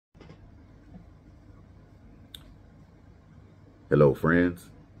Hello, friends.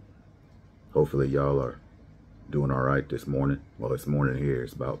 Hopefully y'all are doing all right this morning. Well, it's morning here.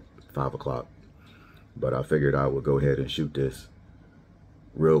 It's about 5 o'clock. But I figured I would go ahead and shoot this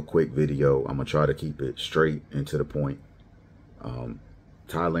real quick video. I'm going to try to keep it straight and to the point.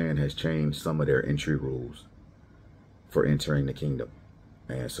 Thailand has changed some of their entry rules for entering the kingdom.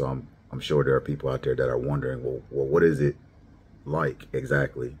 And so I'm sure there are people out there that are wondering, well, what is it like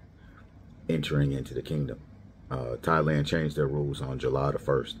exactly entering into the kingdom? Thailand changed their rules on July the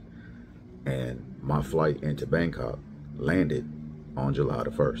 1st, and my flight into Bangkok landed on July the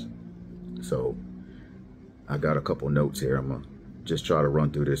 1st. So I got a couple notes here. I'm gonna just try to run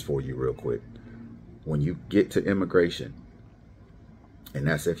through this for you real quick. When you get to immigration, and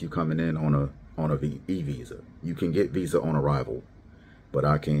that's if you're coming in on a e-visa, you can get visa on arrival, but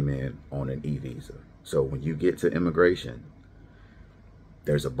I came in on an e-visa. So when you get to immigration,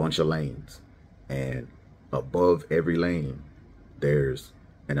 there's a bunch of lanes, and above every lane, there's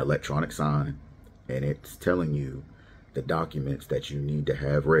an electronic sign, and it's telling you the documents that you need to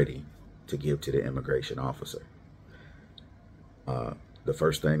have ready to give to the immigration officer. The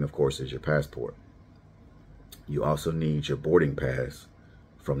first thing, of course, is your passport. You also need your boarding pass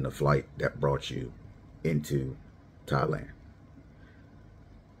from the flight that brought you into Thailand.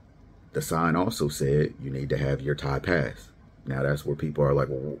 The sign also said you need to have your Thai pass. Now that's where people are like,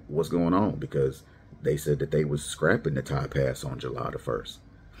 well, what's going on? Because they said that they was scrapping the Thai pass on July the 1st.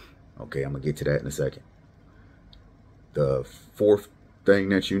 Okay, I'm gonna get to that in a second. The fourth thing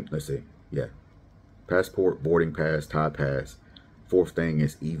that let's see, yeah, passport, boarding pass, Thai pass. Fourth thing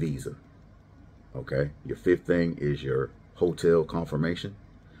is e-visa. Okay, your fifth thing is your hotel confirmation.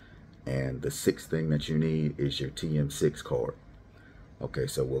 And the sixth thing that you need is your TM6 card. Okay,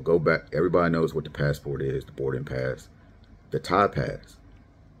 so we'll go back. Everybody knows what the passport is, the boarding pass. The Thai pass,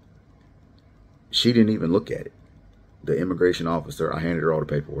 she didn't even look at it. The immigration officer, I handed her all the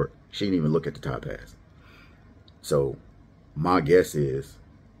paperwork. She didn't even look at the Thai pass. So my guess is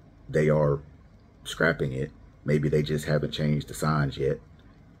they are scrapping it. Maybe they just haven't changed the signs yet.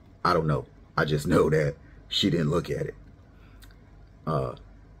 I don't know. I just know that she didn't look at it.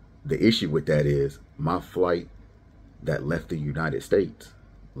 The issue with that is my flight that left the United States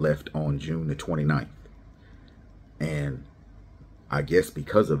left on June the 29th. And I guess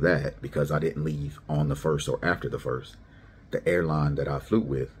because of that, because I didn't leave on the 1st or after the 1st, the airline that I flew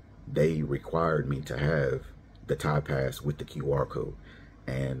with, they required me to have the Thai pass with the QR code.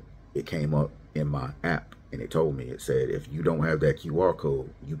 And it came up in my app and it told me, it said, if you don't have that QR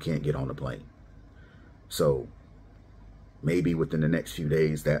code, you can't get on the plane. So maybe within the next few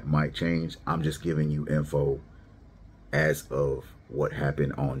days that might change. I'm just giving you info as of what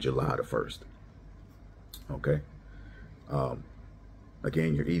happened on July the 1st. Okay.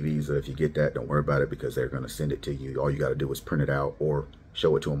 Again, your e-visa, if you get that, don't worry about it because they're going to send it to you. All you got to do is print it out or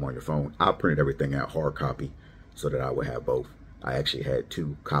show it to them on your phone. I printed everything out hard copy so that I would have both. I actually had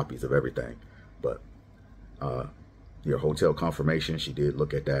 2 copies of everything. But your hotel confirmation, she did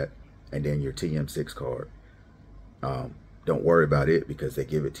look at that. And then your TM6 card. Don't worry about it because they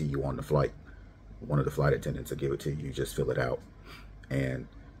give it to you on the flight. One of the flight attendants will give it to you. You just fill it out. And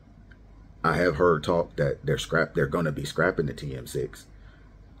I have heard talk that they're going to be scrapping the TM6.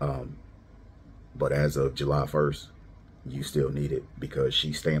 But as of July 1st, you still need it because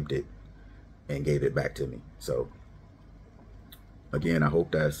she stamped it and gave it back to me. So again, I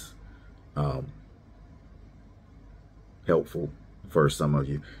hope that's helpful for some of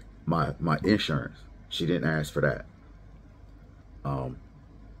you. My insurance, she didn't ask for that.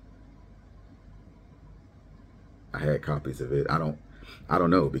 I had copies of it. I don't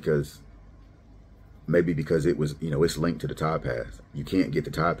know because maybe because it was, it's linked to the Thai pass. You can't get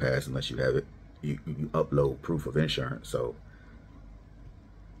the Thai pass unless you have it. You upload proof of insurance. So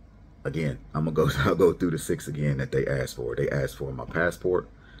again, I'll go through the 6 again that they asked for. They asked for my passport,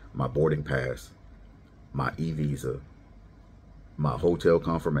 my boarding pass, my e-visa, my hotel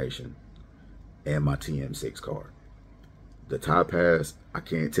confirmation, and my TM6 card. The Thai pass, I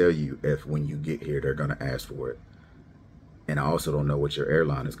can't tell you if when you get here they're going to ask for it. And I also don't know what your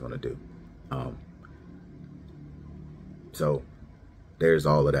airline is going to do. So there's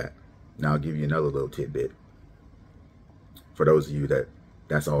all of that. Now I'll give you another little tidbit. For those of you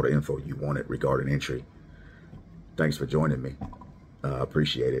that's all the info you wanted regarding entry. Thanks for joining me.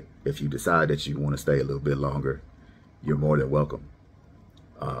 Appreciate it. If you decide that you want to stay a little bit longer, you're more than welcome.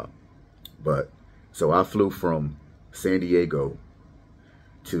 So I flew from San Diego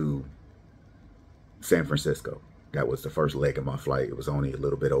to San Francisco. That was the first leg of my flight. It was only a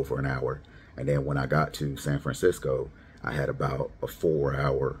little bit over an hour. And then when I got to San Francisco, I had about a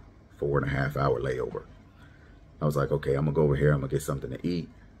 4.5 hour layover. I was like, okay, I'm gonna go over here. I'm gonna get something to eat.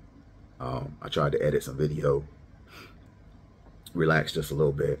 I tried to edit some video, relax just a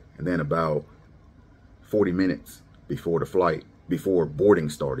little bit. And then about 40 minutes before the flight, before boarding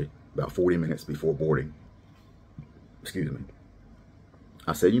started, about 40 minutes before boarding, excuse me,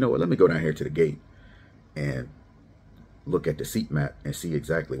 I said, you know what, let me go down here to the gate and look at the seat map and see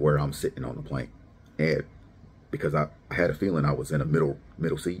exactly where I'm sitting on the plane. And because I had a feeling I was in a middle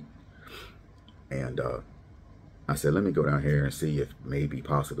seat. And I said, let me go down here and see if maybe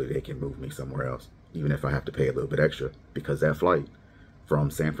possibly they can move me somewhere else, even if I have to pay a little bit extra, because that flight from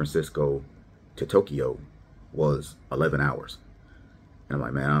San Francisco to Tokyo was 11 hours. And I'm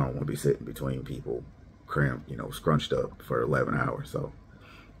like, man, I don't want to be sitting between people cramped, you know, scrunched up for 11 hours. So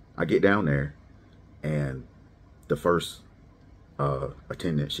I get down there, and the first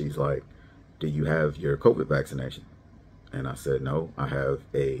attendant, she's like, do you have your COVID vaccination? And I said, no, I have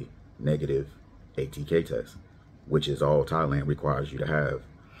a negative ATK test, which is all Thailand requires you to have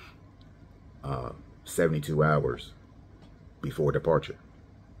 72 hours before departure.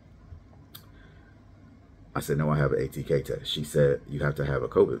 I said, no, I have an ATK test. She said, you have to have a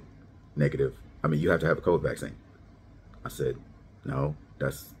COVID negative. I mean, you have to have a COVID vaccine. I said, no,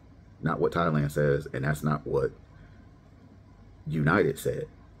 that's not what Thailand says, and that's not what United said.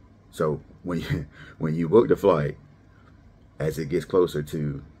 So when you book the flight, as it gets closer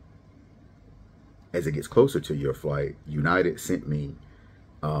to your flight, United sent me,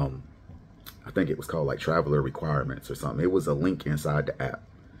 I think it was called like traveler requirements or something. It was a link inside the app,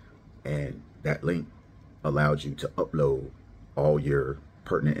 and that link allowed you to upload all your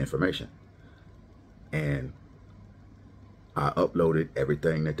pertinent information. And I uploaded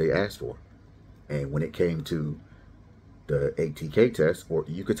everything that they asked for. And when it came to the ATK test, or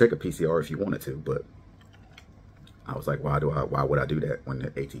you could take a PCR if you wanted to, but I was like, why would I do that when the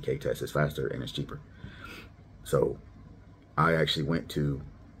ATK test is faster and it's cheaper? So I actually went to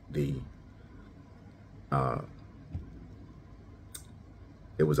the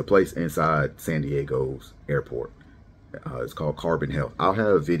it was a place inside San Diego's airport. It's called Carbon Health. I'll have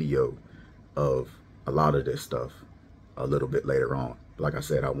a video of a lot of this stuff a little bit later on. Like I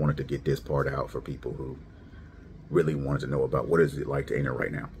said, I wanted to get this part out for people who really wanted to know about what is it like to enter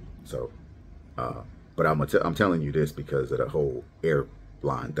right now. So, but I'm telling you this because of the whole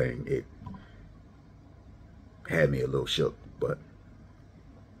airline thing. It had me a little shook, but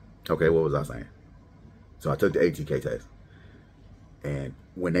okay, what was I saying? So I took the ATK test, and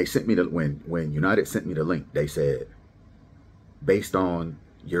when they sent me when United sent me the link, they said, based on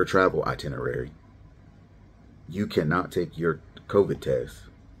your travel itinerary, you cannot take your COVID test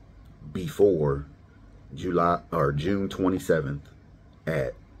before June 27th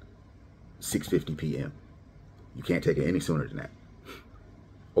at 6:50 p.m. You can't take it any sooner than that.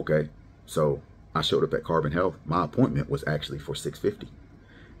 Okay, so I showed up at Carbon Health. My appointment was actually for 6:50,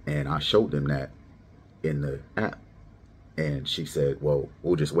 and I showed them that in the app. And she said, well,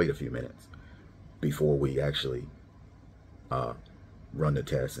 we'll just wait a few minutes before we actually run the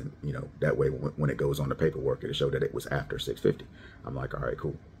test. And, you know, that way when it goes on the paperwork, it'll show that it was after 6:50. I'm like, all right,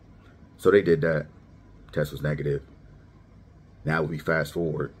 cool. So they did that. Test was negative. Now we fast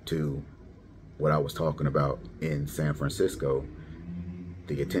forward to what I was talking about in San Francisco.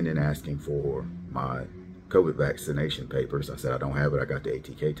 The attendant asking for my COVID vaccination papers. I said, I don't have it. I got the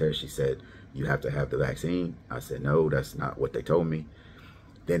ATK test. She said, you have to have the vaccine. I said, no, that's not what they told me.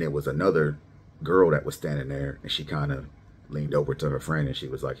 Then it was another girl that was standing there, and she kind of leaned over to her friend, and she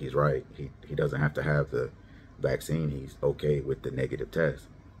was like, he's right. He doesn't have to have the vaccine. He's okay with the negative test.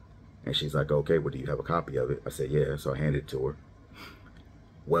 And she's like, okay, well, do you have a copy of it? I said, yeah. So I handed it to her.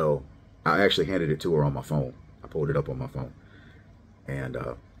 Well, I actually handed it to her on my phone. I pulled it up on my phone. And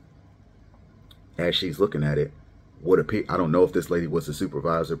as she's looking at it, I don't know if this lady was the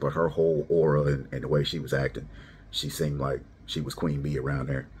supervisor, but her whole aura and the way she was acting, she seemed like she was Queen Bee around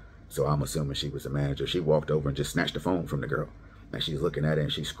there. So I'm assuming she was a manager. She walked over and just snatched the phone from the girl. And she's looking at it,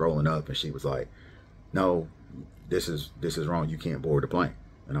 and she's scrolling up, and she was like, no, this is wrong. You can't board the plane.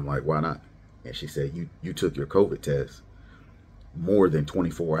 And I'm like, why not? And she said, you took your COVID test more than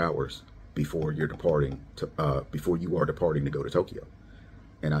 24 hours before you're departing to before you are departing to go to Tokyo.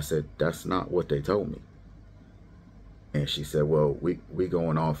 And I said, that's not what they told me. And she said, well, we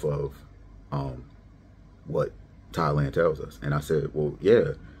going off of what Thailand tells us. And I said, well,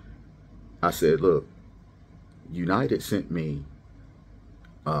 yeah. I said, look, United sent me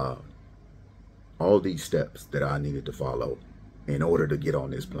all these steps that I needed to follow in order to get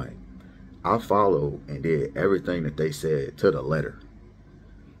on this plane. I followed and did everything that they said to the letter.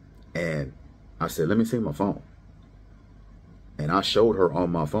 And I said, let me see my phone. And I showed her on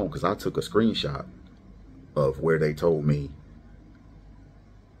my phone, because I took a screenshot of where they told me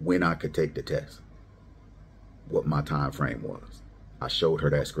when I could take the test, what my time frame was. I showed her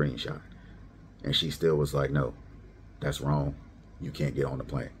that screenshot, and she still was like, no, that's wrong. You can't get on the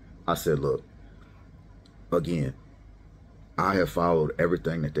plane. I said, look, again, I have followed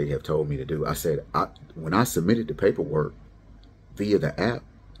everything that they have told me to do. I said, when I submitted the paperwork via the app,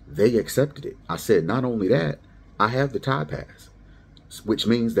 they accepted it. I said, not only that, I have the Thai pass, which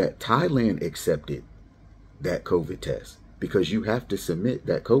means that Thailand accepted that COVID test, because you have to submit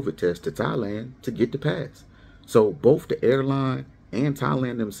that COVID test to Thailand to get the pass. So both the airline and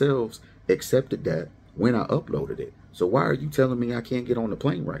Thailand themselves accepted that when I uploaded it. So why are you telling me I can't get on the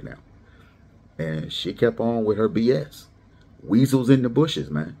plane right now? And she kept on with her BS. Weasels in the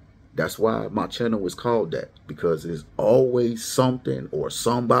bushes, man. That's why my channel is called that, because there's always something or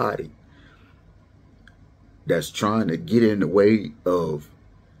somebody that's trying to get in the way of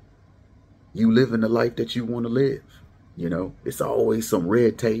you living the life that you want to live. You know, it's always some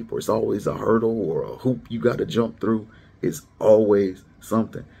red tape, or it's always a hurdle or a hoop you got to jump through. It's always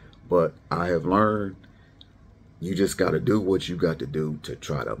something. But I have learned you just got to do what you got to do to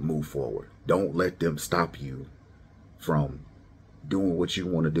try to move forward. Don't let them stop you from doing what you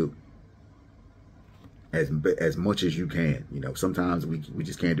want to do as much as you can. You know, sometimes we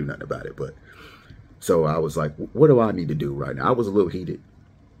just can't do nothing about it. But so I was like, what do I need to do right now? I was a little heated.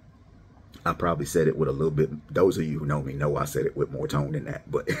 I probably said it with a little bit, those of you who know me know I said it with more tone than that.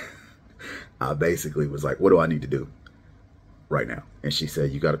 But I basically was like, what do I need to do right now? And she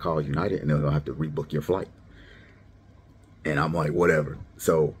said, you got to call United and they'll have to rebook your flight. And I'm like, whatever.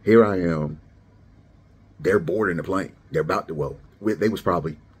 So here I am. They're boarding the plane. They're about to, well, they was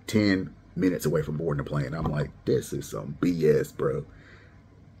probably 10 minutes away from boarding the plane. I'm like, this is some BS, bro.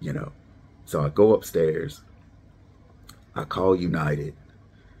 You know. So I go upstairs. I call United.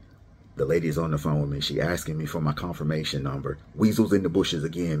 The lady's on the phone with me. She asking me for my confirmation number. Weasels in the bushes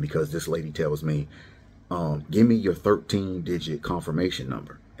again, because this lady tells me, give me your 13-digit confirmation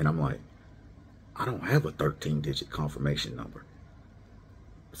number. And I'm like, I don't have a 13-digit confirmation number.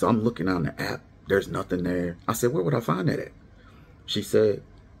 So I'm looking on the app. There's nothing there. I said, where would I find that at? She said,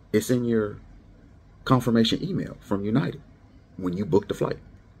 it's in your confirmation email from United when you booked the flight.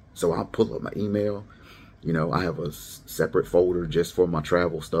 So I pull up my email. You know, I have a separate folder just for my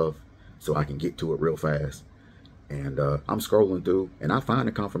travel stuff, so I can get to it real fast. And I'm scrolling through, and I find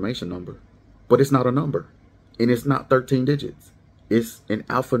a confirmation number. But it's not a number. And it's not 13 digits. It's an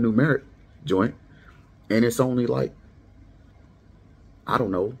alphanumeric joint. And it's only like, I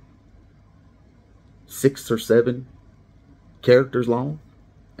don't know, 6 or 7 characters long.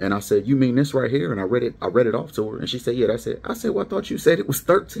 And I said, you mean this right here? And I read it off to her. And she said, yeah, that's it. I said, well, I thought you said it was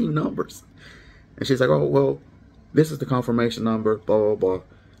 13 numbers. And she's like, oh, well, this is the confirmation number, blah, blah, blah.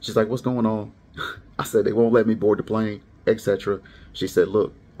 She's like, what's going on? I said, they won't let me board the plane, etc. She said,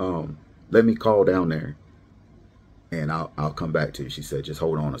 look, let me call down there and I'll come back to you. She said, just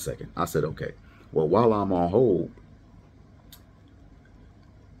hold on a second. I said, okay. Well, while I'm on hold,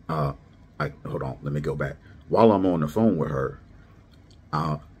 hold on, let me go back. While I'm on the phone with her,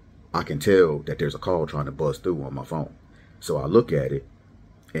 I can tell that there's a call trying to buzz through on my phone. So I look at it,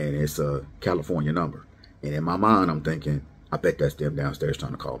 and it's a California number. And in my mind, I'm thinking, I bet that's them downstairs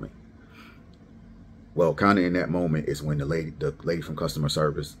trying to call me. Well, kind of in that moment is when the lady from customer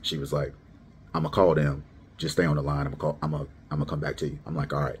service, she was like, I'm gonna call them. Just stay on the line. I'm gonna come back to you. I'm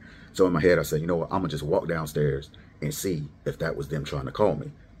like, all right. So in my head, I said, you know what? I'm gonna just walk downstairs and see if that was them trying to call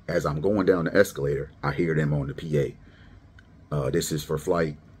me. As I'm going down the escalator, I hear them on the PA. This is for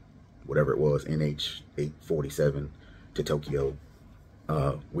flight, whatever it was, NH847 to Tokyo.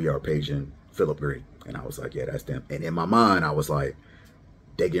 We are paging Philip Green. And I was like, yeah, that's them. And in my mind, I was like,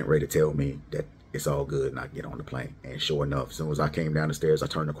 they getting ready to tell me that it's all good and I can get on the plane. And sure enough, as soon as I came down the stairs, I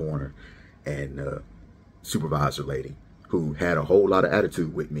turned the corner, and the supervisor lady, who had a whole lot of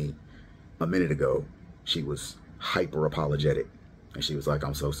attitude with me a minute ago, she was hyper apologetic. And she was like,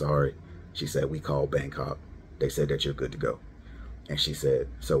 I'm so sorry. She said, we called Bangkok. They said that you're good to go. And she said,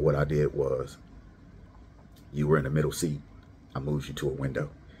 so what I did was, you were in the middle seat. I moved you to a window.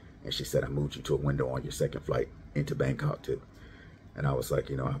 And she said, I moved you to a window on your second flight into Bangkok too. And I was like,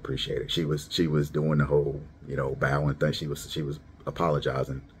 you know, I appreciate it. She was doing the whole, you know, bowing thing. She was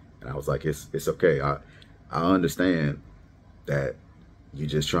apologizing. And I was like, it's okay. I understand that you're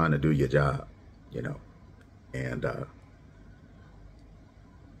just trying to do your job, you know. And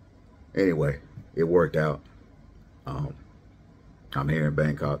anyway, it worked out. I'm here in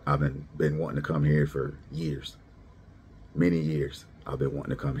Bangkok. I've been wanting to come here for years, many years. I've been wanting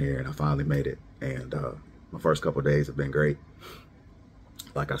to come here, and I finally made it. And my first couple of days have been great.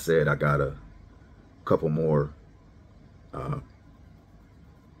 Like I said, I got a couple more. What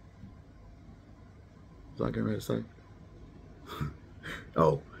was I getting ready to say?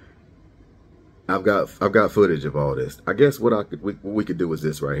 Oh, I've got footage of all this. I guess what we could do is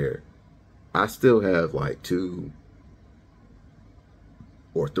this right here. I still have like 2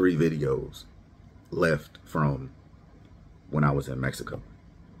 or 3 videos left from when I was in Mexico.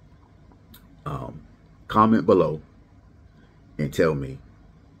 Comment below and tell me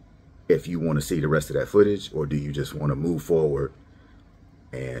if you want to see the rest of that footage, or do you just want to move forward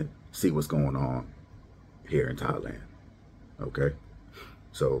and see what's going on here in Thailand. Okay,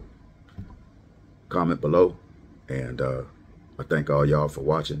 so comment below, and I thank all y'all for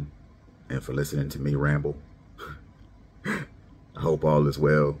watching and for listening to me ramble. I hope all is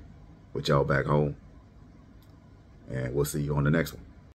well with y'all back home, and we'll see you on the next one.